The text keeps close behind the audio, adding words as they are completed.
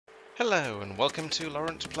Hello and welcome to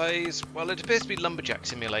Laurence Plays. Well, it appears to be Lumberjack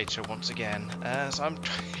Simulator once again. So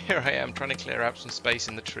here I am trying to clear out some space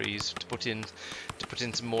in the trees to put in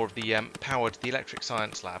some more of the power to the electric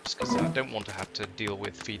science labs, because I don't want to have to deal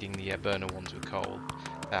with feeding the burner ones with coal.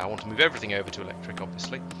 I want to move everything over to electric,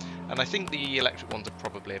 obviously, and I think the electric ones are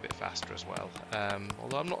probably a bit faster as well.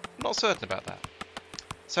 Although I'm not certain about that.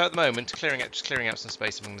 So at the moment, just clearing out some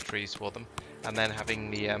space among the trees for them, and then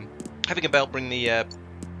having a belt bring the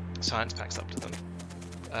science packs up to them.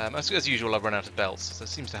 As usual, I've run out of belts, so it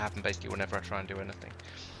seems to happen basically whenever I try and do anything.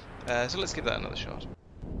 So let's give that another shot.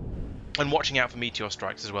 And watching out for meteor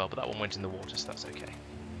strikes as well, but that one went in the water, so that's okay.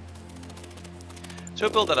 So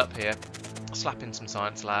we'll build that up here, slap in some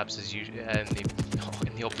science labs as usual,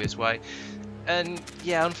 in the obvious way. And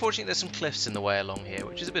yeah, unfortunately there's some cliffs in the way along here,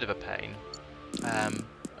 which is a bit of a pain. I'm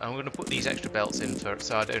going to put these extra belts in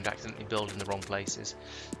so I don't accidentally build in the wrong places.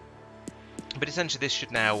 But essentially this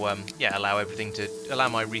should now allow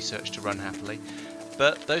my research to run happily.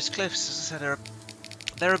 But those cliffs, as I said,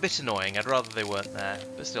 they're a bit annoying. I'd rather they weren't there,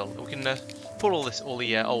 but still, we can pull all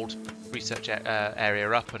the old research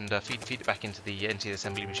area up and feed it back into the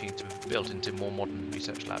assembly machine to be built into more modern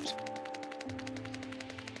research labs.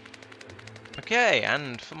 Okay,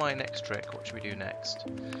 and for my next trick, what should we do next?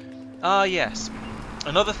 Ah, yes.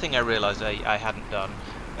 Another thing I realised I hadn't done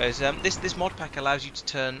is this mod pack allows you to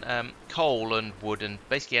turn coal and wood and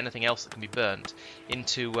basically anything else that can be burnt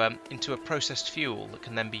into a processed fuel that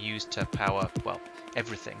can then be used to power, well,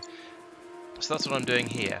 everything. So that's what I'm doing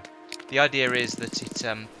here. The idea is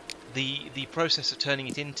that the process of turning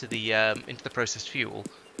it into the processed fuel.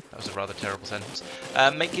 That was a rather terrible sentence.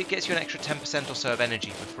 It gets you an extra 10% or so of energy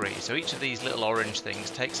for free. So each of these little orange things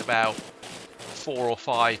takes about 4 or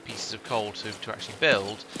 5 pieces of coal to actually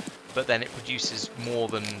build, but then it produces more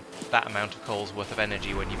than that amount of coal's worth of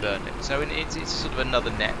energy when you burn it. So it's sort of another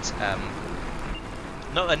net,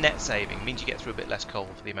 not a net saving. It means you get through a bit less coal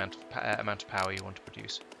for the amount of power you want to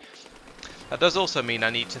produce. That does also mean I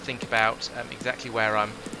need to think about exactly where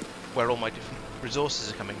all my different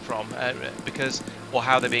resources are coming from, or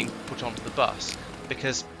how they're being put onto the bus.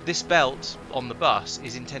 Because this belt on the bus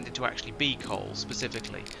is intended to actually be coal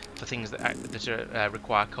specifically for things that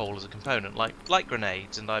require coal as a component, like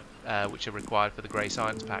grenades, and which are required for the grey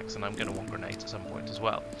science packs, and I'm going to want grenades at some point as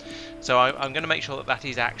well. So I'm going to make sure that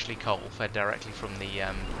is actually coal fed directly from the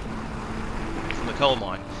coal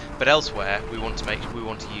mine. But elsewhere, we want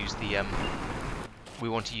to use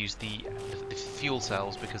the fuel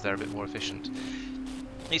cells because they're a bit more efficient.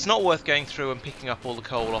 It's not worth going through and picking up all the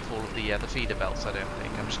coal off all of the feeder belts, I don't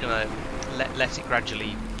think. I'm just going to let it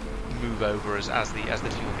gradually move over as the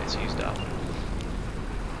fuel gets used up.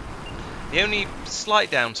 The only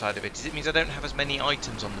slight downside of it is it means I don't have as many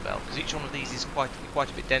items on the belt, because each one of these is quite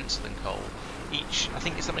a bit denser than coal. I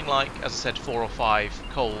think it's something like, as I said, 4 or 5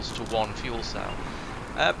 coals to 1 fuel cell.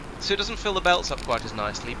 So it doesn't fill the belts up quite as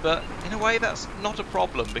nicely, but in a way that's not a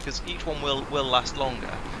problem because each one will last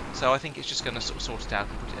longer. So I think it's just going to sort it out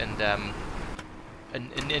and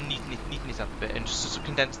neaten it up a bit and just sort of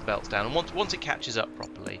condense the belts down. And once it catches up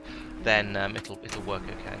properly, then it'll work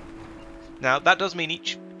okay. Now that does mean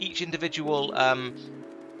each individual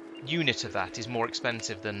unit of that is more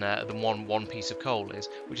expensive than one piece of coal is,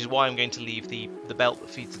 which is why I'm going to leave the belt that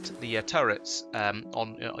feeds the turrets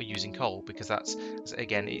using coal, because that's,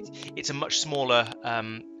 again, it's a much smaller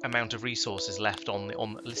amount of resources left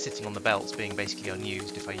sitting on the belts being basically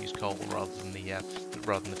unused if I use coal rather than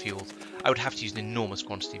the fuels. I would have to use an enormous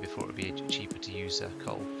quantity before it would be cheaper to use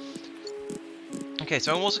coal. Okay,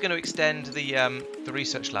 so I'm also going to extend the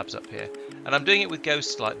research labs up here, and I'm doing it with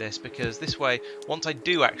ghosts like this because this way, once I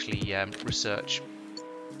do actually research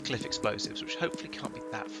cliff explosives, which hopefully can't be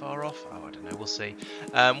that far off, oh, I don't know, we'll see.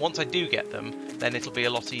 Once I do get them, then it'll be a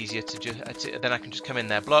lot easier then I can just come in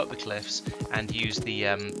there, blow up the cliffs, and use the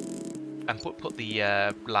and put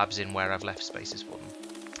the labs in where I've left spaces for them.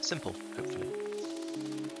 Simple, hopefully.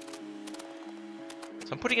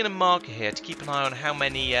 So I'm putting in a marker here to keep an eye on how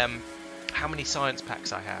many science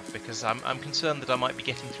packs I have, because I'm concerned that I might be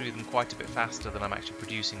getting through them quite a bit faster than I'm actually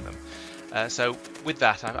producing them. So with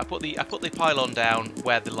that, I put the pylon down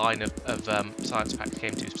where the line of science packs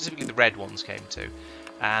came to, specifically the red ones came to,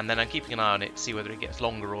 and then I'm keeping an eye on it to see whether it gets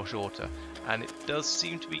longer or shorter. And it does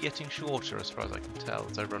seem to be getting shorter as far as I can tell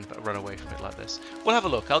as I run away from it like this. We'll have a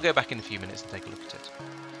look. I'll go back in a few minutes and take a look at it.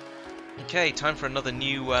 Okay, time for another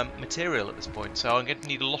new material at this point. So I'm going to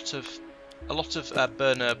need a lot of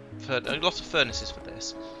furnaces for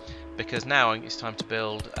this, because now it's time to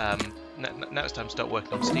build. Now it's time to start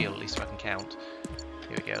working on steel. At least if I can count.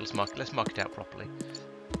 Here we go. Let's mark it out properly.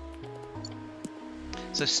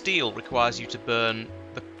 So steel requires you to burn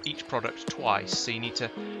each product twice. So you need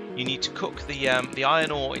to cook the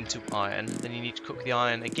iron ore into iron, then you need to cook the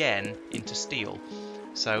iron again into steel.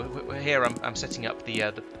 So here I'm setting up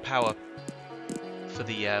the power for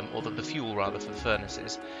the or the fuel rather for the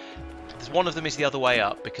furnaces. One of them is the other way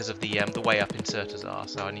up because of the way up inserters are.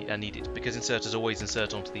 So I need it because inserters always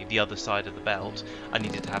insert onto the other side of the belt. I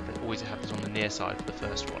needed to always have it on the near side for the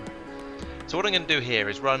first one. So what I'm going to do here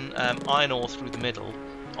is run iron ore through the middle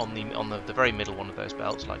on the very middle one of those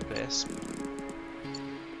belts like this.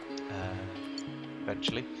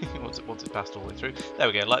 Eventually, once it's passed all the way through, there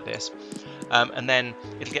we go, like this, and then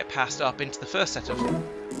it'll get passed up into the first set of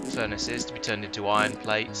furnaces to be turned into iron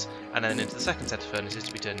plates, and then into the second set of furnaces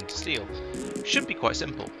to be turned into steel. Should be quite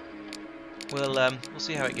simple. We'll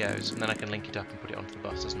see how it goes, and then I can link it up and put it onto the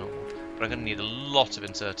bus as normal. But I'm going to need a lot of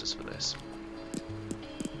inserters for this.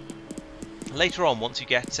 Later on, once you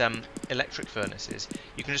get electric furnaces,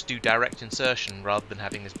 you can just do direct insertion rather than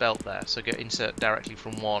having this belt there. So insert directly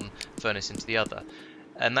from one furnace into the other.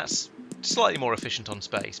 And that's slightly more efficient on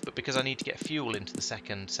space, but because I need to get fuel into the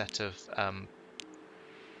second set of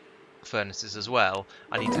furnaces as well,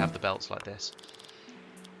 I need to have the belts like this.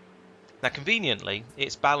 Now conveniently,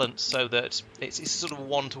 it's balanced so that it's sort of a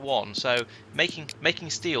one-to-one. So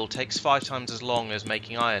making steel takes 5 times as long as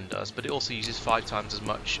making iron does, but it also uses 5 times as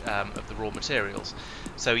much of the raw materials.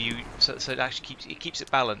 So it actually keeps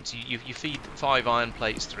it balanced. You feed 5 iron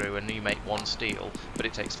plates through and you make 1 steel, but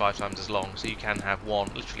it takes 5 times as long. So you can have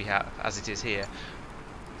literally have, as it is here,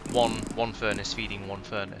 one furnace feeding 1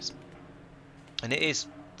 furnace. And it is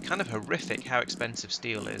kind of horrific how expensive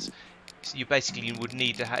steel is. So you basically would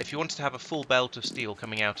need to have, if you wanted to have a full belt of steel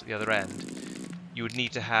coming out at the other end, you would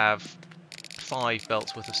need to have 5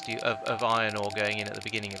 belts worth of steel of iron ore going in at the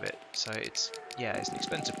beginning of it. So it's an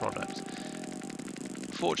expensive product.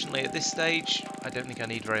 Fortunately, at this stage, I don't think I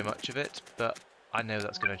need very much of it, but I know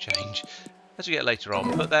that's going to change as we get later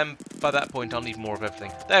on. But then by that point, I'll need more of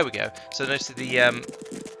everything. There we go. So notice the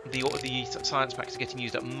science packs are getting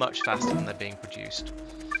used up much faster than they're being produced.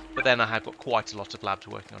 But then I have got quite a lot of labs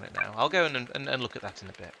working on it now. I'll go and look at that in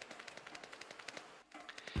a bit.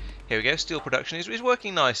 Here we go, steel production is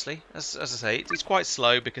working nicely. As I say, it's quite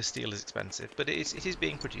slow because steel is expensive, but it is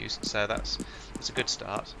being produced, so that's a good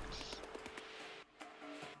start.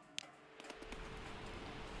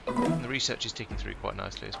 And the research is ticking through quite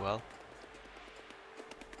nicely as well.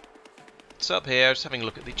 So up here, just having a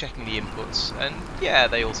look at checking the inputs, and yeah,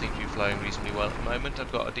 they all seem to be flowing reasonably well at the moment.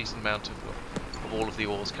 I've got a decent amount of all of the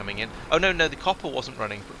ores coming in. Oh no, the copper wasn't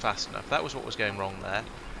running fast enough. That was what was going wrong there,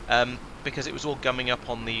 because it was all gumming up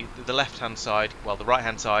on the left-hand side, well, the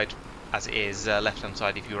right-hand side, as it is, left-hand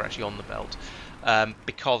side if you were actually on the belt,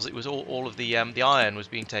 because it was all of the iron was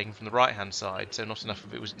being taken from the right-hand side, so not enough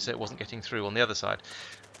of it so it wasn't getting through on the other side.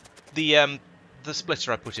 The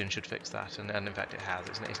splitter I put in should fix that, and in fact it has.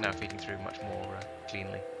 It's now feeding through much more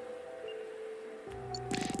cleanly.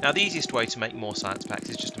 Now the easiest way to make more science packs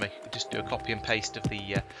is just to do a copy and paste of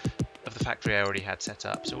the factory I already had set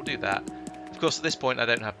up. So we'll do that. Of course, at this point I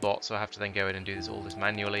don't have bots, so I have to then go in and do all this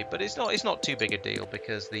manually. But it's not too big a deal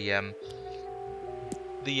because the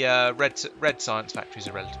red science factories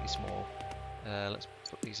are relatively small. Let's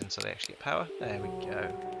put these in so they actually get power. There we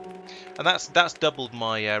go. And that's doubled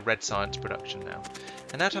my red science production now.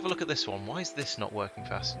 And now to have a look at this one. Why is this not working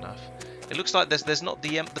fast enough? It looks like there's not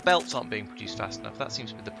the belts aren't being produced fast enough. That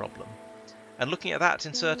seems to be the problem. And looking at that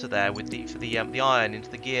inserter there with the iron into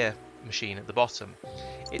the gear machine at the bottom,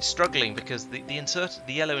 it's struggling because the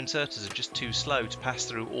yellow inserters are just too slow to pass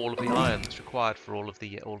through all of the iron that's required for all of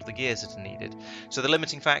the gears that are needed. So the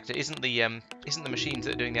limiting factor isn't the machines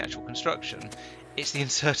that are doing the actual construction. It's the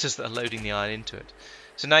inserters that are loading the iron into it.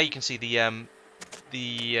 So now you can see the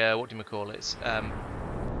what do you call it?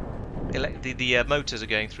 The motors are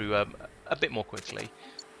going through a bit more quickly.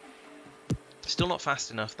 Still not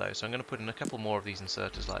fast enough though, so I'm going to put in a couple more of these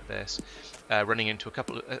inserters like this, running into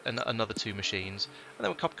another 2 machines, and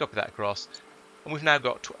then we'll copy that across, and we've now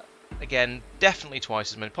got again definitely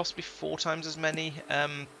twice as many, possibly 4 times as many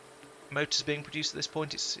motors being produced at this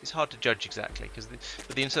point. It's hard to judge exactly because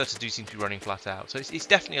the inserters do seem to be running flat out, so it's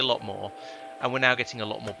definitely a lot more, and we're now getting a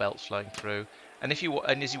lot more belts flowing through. And as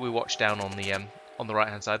we watch down on the right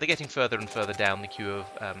hand side, they're getting further and further down the queue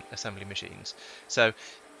of assembly machines. So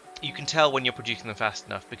you can tell when you're producing them fast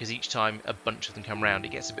enough because each time a bunch of them come round, it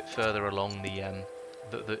gets a bit further along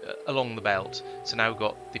along the belt. So now we've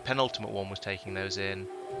got the penultimate one was taking those in,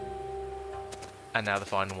 and now the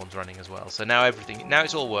final one's running as well. So now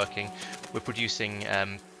it's all working. We're producing.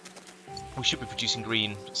 We should be producing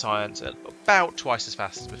green science at about twice as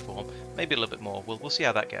fast as before, maybe a little bit more. We'll see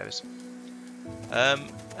how that goes,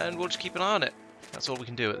 and we'll just keep an eye on it. That's all we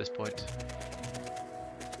can do at this point.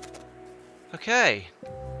 Okay.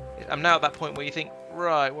 I'm now at that point where you think,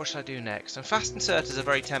 right, what should I do next? And fast inserters are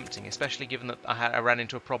very tempting, especially given that I ran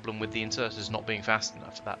into a problem with the inserters not being fast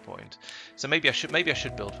enough at that point. So maybe I should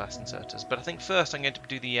build fast inserters. But I think first I'm going to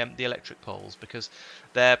do the electric poles, because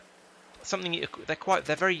they're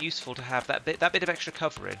very useful to have that bit of extra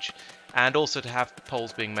coverage, and also to have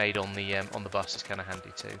poles being made on the bus is kind of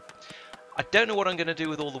handy too. I don't know what I'm going to do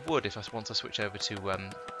with all the wood once I switch over to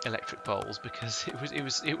electric poles, because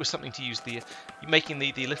it was something to use making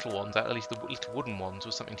the little ones, at least the little wooden ones,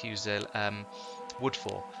 was something to use wood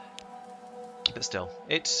for. But still,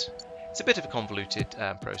 it's a bit of a convoluted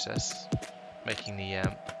process making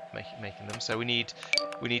them. So we need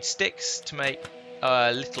sticks to make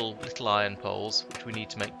little iron poles, which we need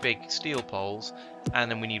to make big steel poles, and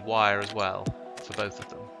then we need wire as well for both of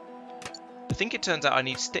them. I think it turns out I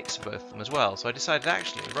need sticks for both of them as well, so I decided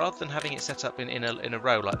actually, rather than having it set up in a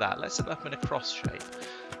row like that, let's set them up in a cross shape.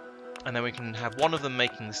 And then we can have one of them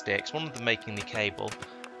making the sticks, one of them making the cable,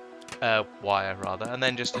 wire rather, and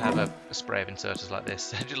then just have a spray of inserters like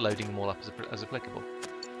this, just loading them all up as applicable.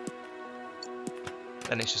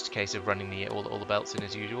 Then it's just a case of running all the belts in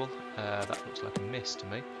as usual. That looks like a miss to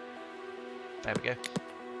me. There we go.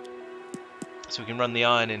 So we can run the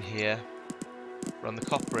iron in here, run the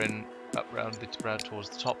copper in up round towards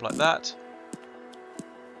the top like that.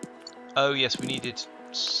 Oh yes, we needed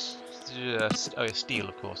steel,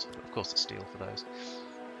 of course it's steel for those.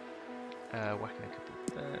 Whacking a couple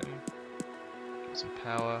of them, get some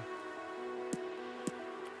power,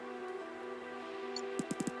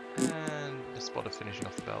 and the spot of finishing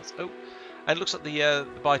off the belts. Oh, and it looks like the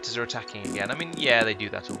biters are attacking again. I mean, yeah, they do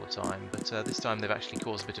that all the time, but this time they've actually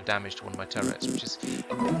caused a bit of damage to one of my turrets, which is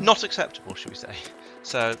not acceptable, should we say.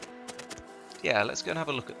 So yeah, let's go and have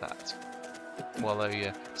a look at that.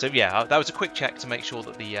 So yeah, that was a quick check to make sure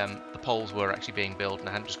that the poles were actually being built and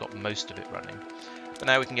I hadn't just got most of it running. But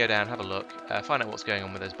now we can go down, have a look, find out what's going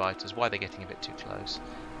on with those biters, why they're getting a bit too close,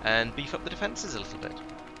 and beef up the defences a little bit.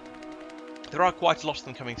 There are quite a lot of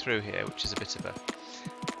them coming through here, which is a bit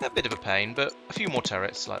of a pain, but a few more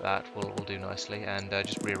turrets like that will do nicely, and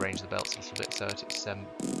just rearrange the belts a little bit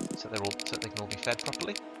so they can all be fed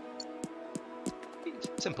properly.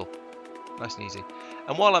 Simple. Nice and easy.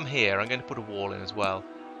 And while I'm here, I'm going to put a wall in as well.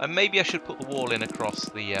 And maybe I should put the wall in across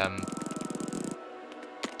the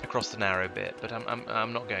narrow bit, but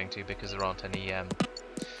I'm not going to, because there aren't any.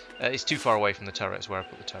 It's too far away from the turrets where I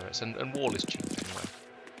put the turrets, and wall is cheap anyway.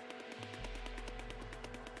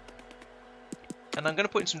 And I'm going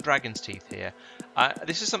to put in some dragon's teeth here.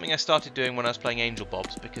 This is something I started doing when I was playing Angel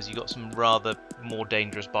Bobs, because you got some rather more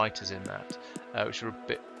dangerous biters in that, which are a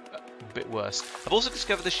bit worse. I've also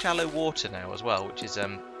discovered the shallow water now as well, which is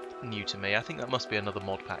new to me. I think that must be another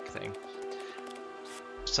mod pack thing.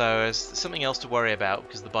 So there's something else to worry about,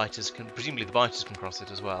 because presumably the biters can cross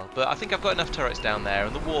it as well. But I think I've got enough turrets down there,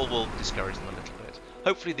 and the wall will discourage them a little bit.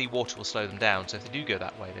 Hopefully the water will slow them down, so if they do go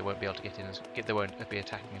that way, they won't be able to get in. They won't be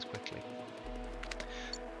attacking as quickly.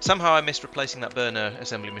 Somehow I missed replacing that burner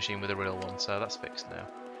assembly machine with a real one, so that's fixed now.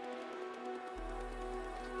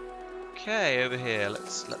 Okay, over here,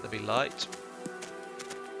 let's let there be light.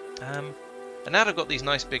 And now that I've got these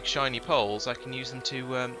nice big shiny poles, I can use them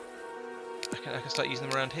to. I can start using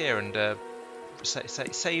them around here and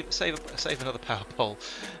save another power pole.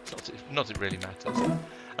 Not it really matters. And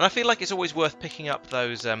I feel like it's always worth picking up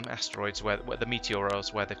those asteroids where the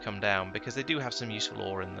meteors where they've come down, because they do have some useful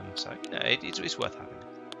ore in them. So you know, it's worth having.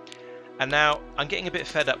 And now I'm getting a bit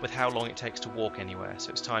fed up with how long it takes to walk anywhere,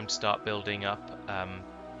 so it's time to start building up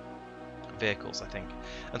vehicles, I think.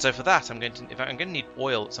 And so for that, I'm going to need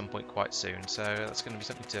oil at some point quite soon. So that's going to be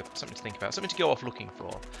something to think about, something to go off looking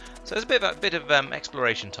for. So there's a bit of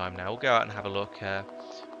exploration time now. We'll go out and have a look,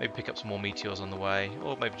 maybe pick up some more meteors on the way,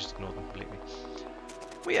 or maybe just ignore them completely.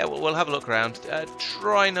 But yeah, we'll have a look around.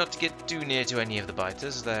 Try not to get too near to any of the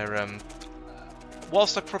biters. They're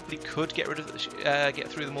whilst I probably could get rid of get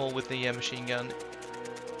through them all with the machine gun,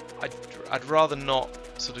 I'd rather not.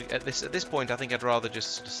 Sort of at this point, I think I'd rather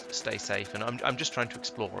just stay safe, and I'm just trying to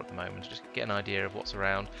explore at the moment, just get an idea of what's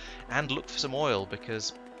around, and look for some oil,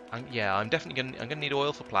 because I'm definitely gonna need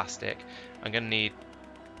oil for plastic. I'm gonna need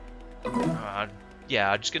I'm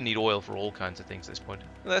just gonna need oil for all kinds of things at this point.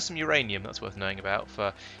 There's some uranium that's worth knowing about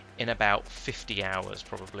in about 50 hours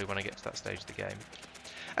probably when I get to that stage of the game.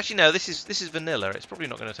 Actually, no. This is vanilla. It's probably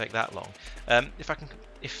not going to take that long. If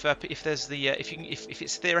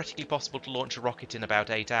it's theoretically possible to launch a rocket in about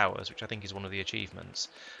 8 hours, which I think is one of the achievements,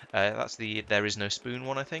 that's the there is no spoon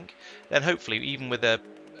one, I think. Then hopefully, even with a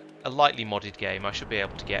lightly modded game, I should be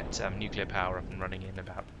able to get nuclear power up and running in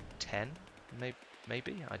about 10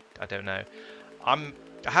 Maybe? I don't know. I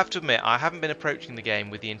have to admit, I haven't been approaching the game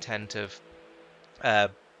with the intent of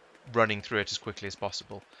running through it as quickly as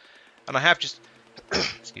possible. And I have just,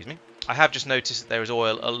 excuse me, I have just noticed that there is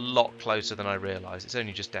oil a lot closer than I realised. It's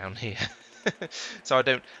only just down here. So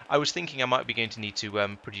I was thinking I might be going to need to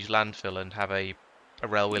produce landfill and have a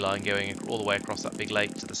railway line going all the way across that big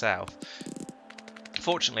lake to the south.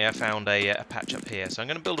 Fortunately, I found a patch up here, so I'm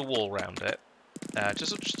going to build a wall around it,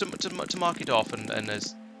 just to mark it off and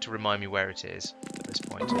as to remind me where it is at this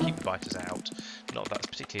point, to keep the biters out. Not that that's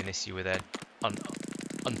particularly an issue with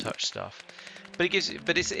untouched stuff. But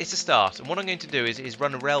it's a start, and what I'm going to do is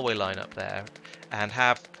run a railway line up there, and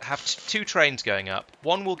have two trains going up.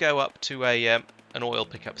 One will go up to an oil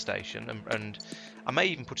pickup station, and I may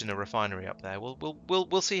even put in a refinery up there.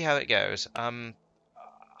 We'll see how it goes. I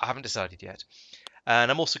haven't decided yet.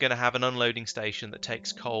 And I'm also going to have an unloading station that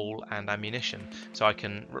takes coal and ammunition, so I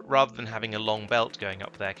can, rather than having a long belt going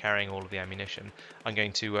up there carrying all of the ammunition, I'm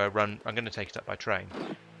going to take it up by train.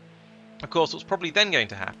 Of course, what's probably then going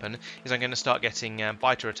to happen is I'm going to start getting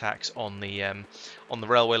biter attacks on the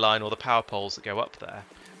railway line or the power poles that go up there,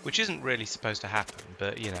 which isn't really supposed to happen,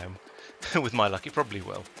 but you know, with my luck, it probably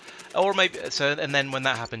will. Or maybe so, and then when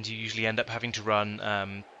that happens, you usually end up having to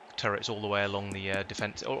run turrets all the way along the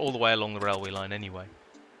defense, or all the way along the railway line anyway.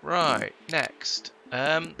 Right, next.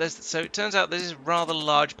 So it turns out there's this rather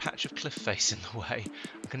large patch of cliff face in the way.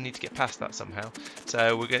 I'm gonna need to get past that somehow.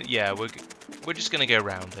 So we're just gonna go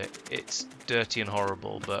around it. It's dirty and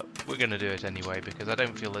horrible, but we're gonna do it anyway because I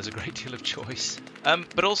don't feel there's a great deal of choice.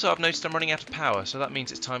 But also I've noticed I'm running out of power, so that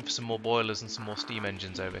means it's time for some more boilers and some more steam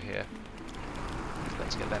engines over here. So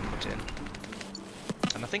let's get them put in.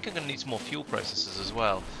 And I think I'm going to need some more fuel processors as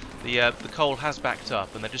well. The coal has backed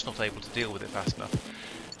up and they're just not able to deal with it fast enough.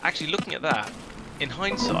 Actually, looking at that, in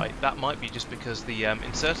hindsight, that might be just because the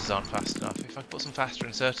inserters aren't fast enough. If I put some faster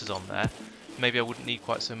inserters on there, maybe I wouldn't need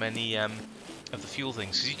quite so many of the fuel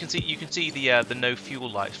things. Because you can see the no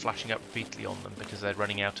fuel lights flashing up repeatedly on them because they're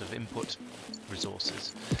running out of input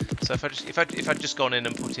resources. So if I'd just gone in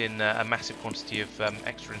and put in a massive quantity of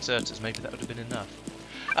extra inserters, maybe that would have been enough.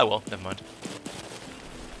 Oh well, never mind.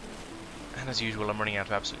 And as usual, I'm running out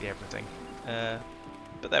of absolutely everything.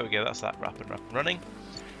 But there we go, that's that up and running.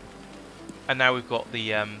 And now we've got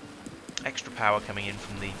the extra power coming in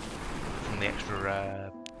from the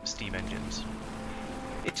extra steam engines.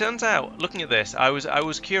 It turns out, looking at this, I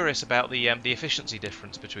was curious about the efficiency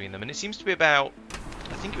difference between them, and it seems to be about,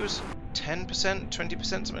 I think it was 10%, 20%,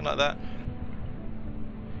 something like that.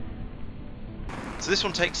 So this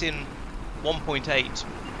one takes in 1.8.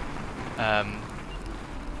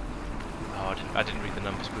 I didn't read the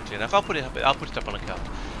numbers quickly enough. I'll put it up on a card.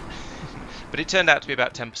 But it turned out to be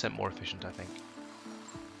about 10% more efficient, I think.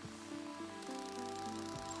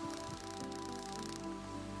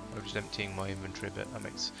 I'm just emptying my inventory a bit. That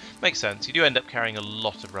makes sense. You do end up carrying a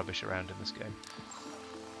lot of rubbish around in this game.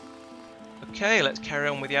 Okay, let's carry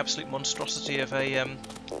on with the absolute monstrosity of a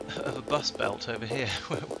bus belt over here.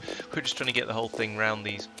 We're just trying to get the whole thing round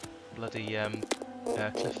these bloody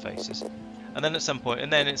cliff faces. And then at some point in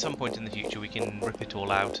the future, we can rip it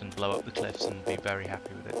all out and blow up the cliffs and be very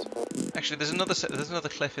happy with it. Actually, there's another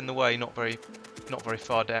cliff in the way, not very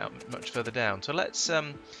far down, much further down. So let's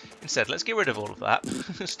instead let's get rid of all of that.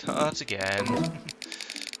 Start again,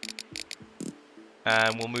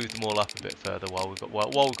 and we'll move them all up a bit further while we've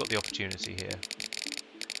got the opportunity here.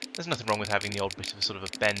 There's nothing wrong with having the odd bit of a sort of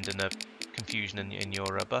a bend and a confusion in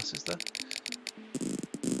your bus, is there?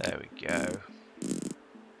 There we go.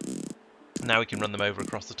 Now we can run them over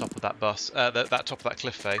across the top of that bus, that top of that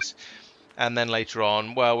cliff face, and then later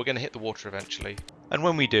on, well, we're going to hit the water eventually. And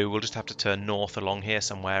when we do, we'll just have to turn north along here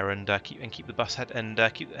somewhere and keep the bus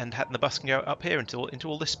the bus can go up here into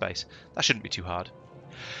all this space. That shouldn't be too hard.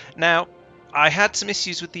 Now, I had some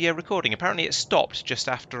issues with the recording. Apparently, it stopped just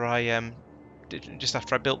after I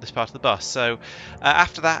built this part of the bus. So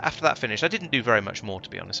after that finished, I didn't do very much more, to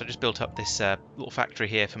be honest. I just built up this little factory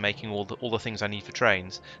here for making all the things I need for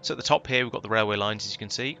trains. So at the top here we've got the railway lines, as you can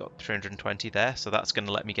see. Got 320 there, so that's going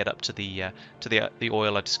to let me get up to the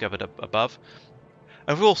oil I discovered above.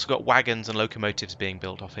 And we've also got wagons and locomotives being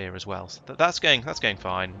built off here as well. So that's going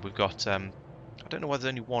fine. We've got I don't know why there's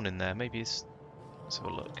only one in there. Maybe let's have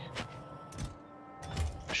a look.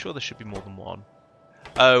 I'm sure there should be more than one.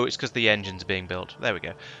 Oh, it's because the engines are being built. There we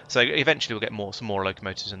go. So eventually we'll get some more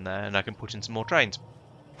locomotives in there, and I can put in some more trains.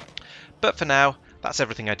 But for now, that's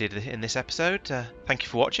everything I did in this episode. Thank you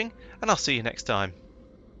for watching, and I'll see you next time.